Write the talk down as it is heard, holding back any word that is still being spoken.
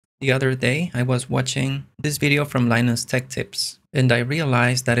The other day, I was watching this video from Linus Tech Tips, and I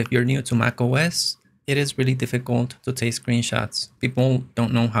realized that if you're new to macOS, it is really difficult to take screenshots. People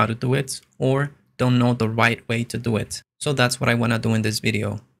don't know how to do it or don't know the right way to do it. So that's what I want to do in this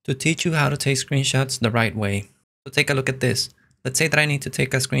video, to teach you how to take screenshots the right way. So take a look at this. Let's say that I need to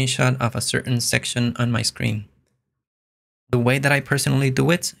take a screenshot of a certain section on my screen. The way that I personally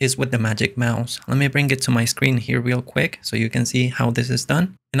do it is with the magic mouse. Let me bring it to my screen here real quick so you can see how this is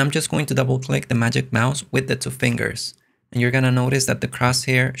done. And I'm just going to double click the magic mouse with the 2 fingers. And you're going to notice that the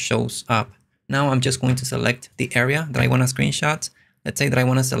crosshair shows up. Now I'm just going to select the area that I want to screenshot. Let's say that I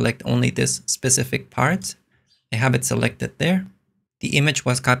want to select only this specific part. I have it selected there. The image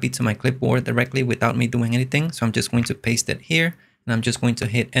was copied to my clipboard directly without me doing anything. So I'm just going to paste it here and I'm just going to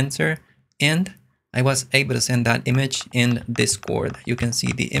hit enter, and I was able to send that image in Discord. You can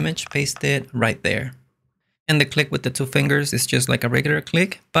see the image pasted right there. And the click with the 2 fingers is just like a regular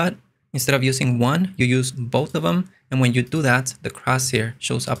click, but instead of using one, you use both of them. And when you do that, the crosshair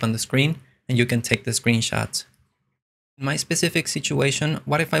shows up on the screen and you can take the screenshot. In my specific situation,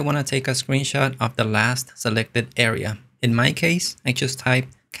 what if I want to take a screenshot of the last selected area? In my case, I just type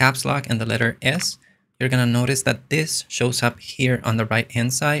caps lock and the letter S. You're going to notice that this shows up here on the right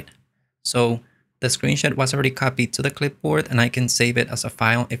hand side. So the screenshot was already copied to the clipboard and I can save it as a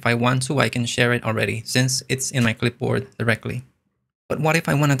file. If I want to, I can share it already since it's in my clipboard directly. But what if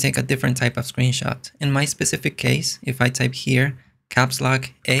I want to take a different type of screenshot? In my specific case, if I type here caps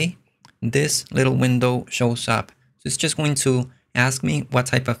lock A, this little window shows up. So it's just going to ask me what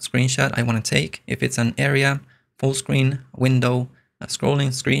type of screenshot I want to take. If it's an area, full screen, window, a scrolling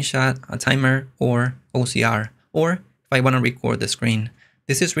screenshot, a timer, or OCR, or if I want to record the screen.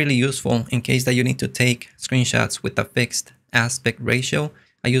 This is really useful in case that you need to take screenshots with a fixed aspect ratio.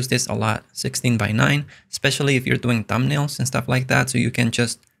 I use this a lot, 16:9, especially if you're doing thumbnails and stuff like that. So you can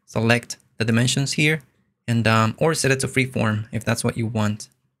just select the dimensions here and or set it to freeform if that's what you want.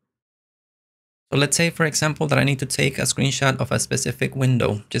 So let's say, for example, that I need to take a screenshot of a specific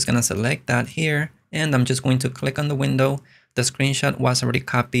window. Just gonna select that here and I'm just going to click on the window. The screenshot was already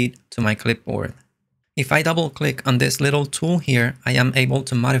copied to my clipboard. If I double click on this little tool here, I am able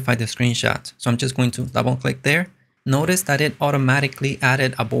to modify the screenshot. So I'm just going to double click there. Notice that it automatically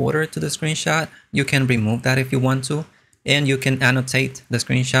added a border to the screenshot. You can remove that if you want to, and you can annotate the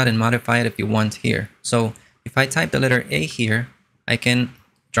screenshot and modify it if you want here. So if I type the letter A here, I can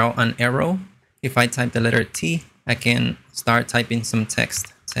draw an arrow. If I type the letter T, I can start typing some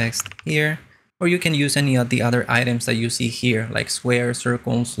text here, or you can use any of the other items that you see here, like squares,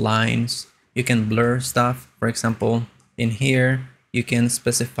 circles, lines. You can blur stuff. For example, in here, you can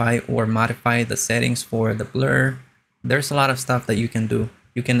specify or modify the settings for the blur. There's a lot of stuff that you can do.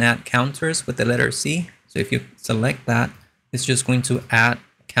 You can add counters with the letter C. So if you select that, it's just going to add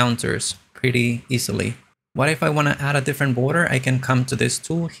counters pretty easily. What if I want to add a different border? I can come to this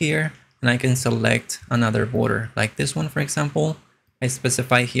tool here and I can select another border, like this one, for example. I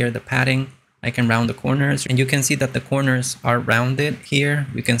specify here the padding. I can round the corners and you can see that the corners are rounded here.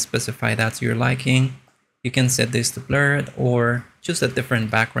 You can specify that to your liking. You can set this to blurred or just a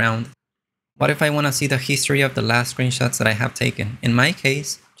different background. What if I want to see the history of the last screenshots that I have taken? In my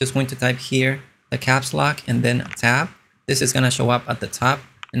case, just going to type here the caps lock and then tab. This is going to show up at the top.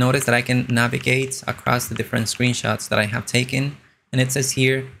 And notice that I can navigate across the different screenshots that I have taken. And it says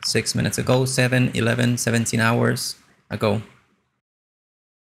here 6 minutes ago, 7, 11, 17 hours ago.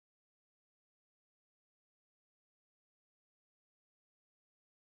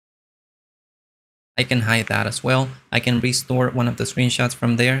 I can hide that as well. I can restore one of the screenshots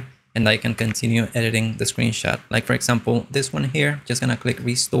from there and I can continue editing the screenshot. Like for example, this one here, just gonna click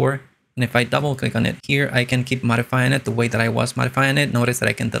restore. And if I double click on it here, I can keep modifying it the way that I was modifying it. Notice that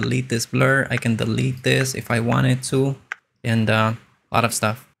I can delete this blur. I can delete this if I wanted to, and a lot of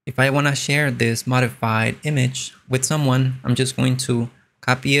stuff. If I wanna share this modified image with someone, I'm just going to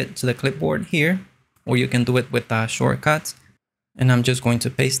copy it to the clipboard here, or you can do it with shortcuts. And I'm just going to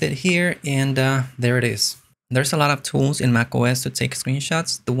paste it here and there it is. There's a lot of tools in macOS to take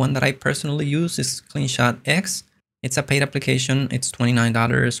screenshots. The one that I personally use is CleanShot X. It's a paid application. It's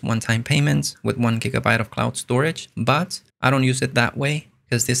 $29 one-time payment with 1 GB of cloud storage, but I don't use it that way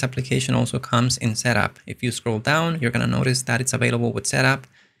because this application also comes in Setapp. If you scroll down, you're going to notice that it's available with Setapp,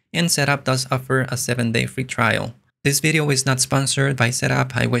 and Setapp does offer a 7-day free trial. This video is not sponsored by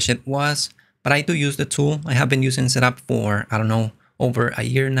Setapp. I wish it was. But I do use the tool. I have been using Setapp for, I don't know, over a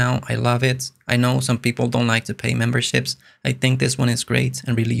year now. I love it. I know some people don't like to pay memberships. I think this one is great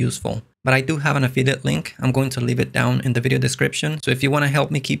and really useful. But I do have an affiliate link. I'm going to leave it down in the video description. So if you want to help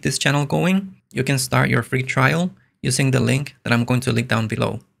me keep this channel going, you can start your free trial using the link that I'm going to leave down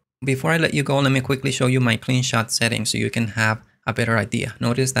below. Before I let you go, let me quickly show you my CleanShot settings so you can have a better idea.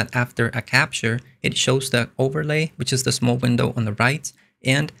 Notice that after a capture, it shows the overlay, which is the small window on the right,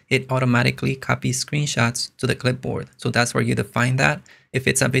 and it automatically copies screenshots to the clipboard. So that's where you define that. If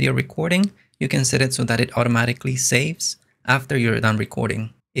it's a video recording, you can set it so that it automatically saves after you're done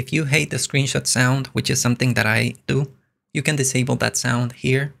recording. If you hate the screenshot sound, which is something that I do, you can disable that sound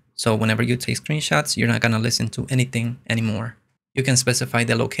here. So whenever you take screenshots, you're not gonna listen to anything anymore. You can specify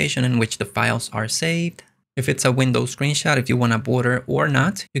the location in which the files are saved. If it's a Windows screenshot, if you want a border or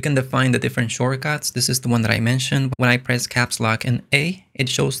not, you can define the different shortcuts. This is the one that I mentioned. When I press caps lock and A, it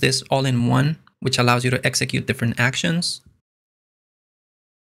shows this all in one, which allows you to execute different actions.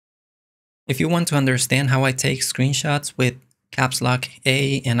 If you want to understand how I take screenshots with caps lock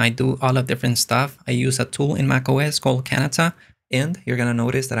A and I do all of different stuff, I use a tool in macOS called Kanata, and you're gonna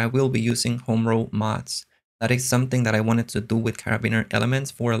notice that I will be using home row mods. That is something that I wanted to do with carabiner elements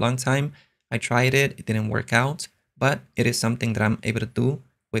for a long time. I tried it, it didn't work out, but it is something that I'm able to do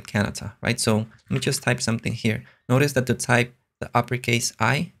with Kanata, right? So let me just type something here. Notice that to type the uppercase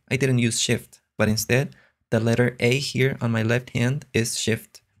I didn't use shift, but instead the letter A here on my left hand is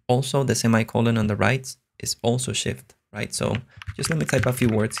shift. Also the semicolon on the right is also shift, right? So just let me type a few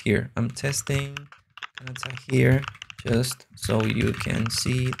words here. I'm testing Kanata here just so you can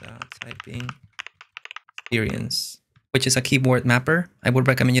see the typing experience, which is a keyboard mapper. I would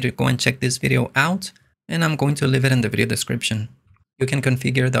recommend you to go and check this video out, and I'm going to leave it in the video description. You can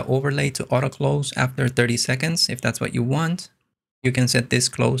configure the overlay to auto close after 30 seconds if that's what you want. You can set this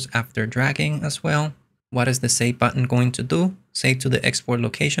close after dragging as well. What is the save button going to do? Save to the export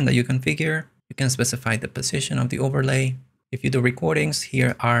location that you configure. You can specify the position of the overlay. If you do recordings,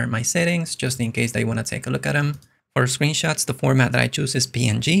 here are my settings, just in case that you want to take a look at them. For screenshots, the format that I choose is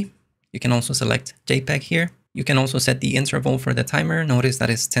PNG. You can also select JPEG here. You can also set the interval for the timer. Notice that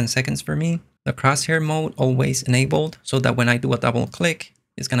it's 10 seconds for me. The crosshair mode always enabled so that when I do a double click,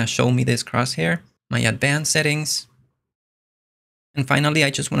 it's going to show me this crosshair. My advanced settings. And finally,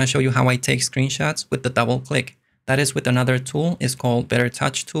 I just want to show you how I take screenshots with the double click. That is with another tool. It's called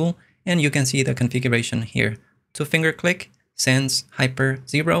BetterTouchTool. And you can see the configuration here. 2-finger click, sans hyper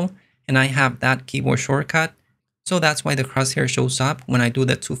 0. And I have that keyboard shortcut. So that's why the crosshair shows up when I do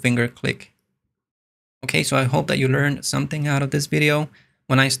the 2-finger click. Okay, so I hope that you learned something out of this video.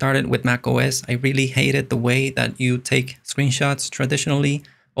 When I started with macOS, I really hated the way that you take screenshots traditionally.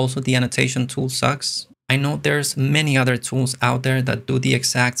 Also, the annotation tool sucks. I know there's many other tools out there that do the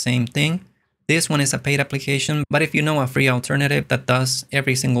exact same thing. This one is a paid application, but if you know a free alternative that does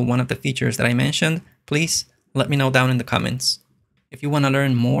every single one of the features that I mentioned, please let me know down in the comments. If you want to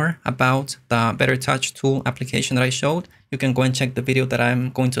learn more about the BetterTouchTool application that I showed, you can go and check the video that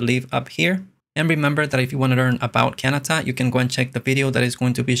I'm going to leave up here. And remember that if you want to learn about Kanata, you can go and check the video that is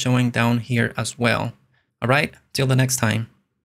going to be showing down here as well. All right, till the next time.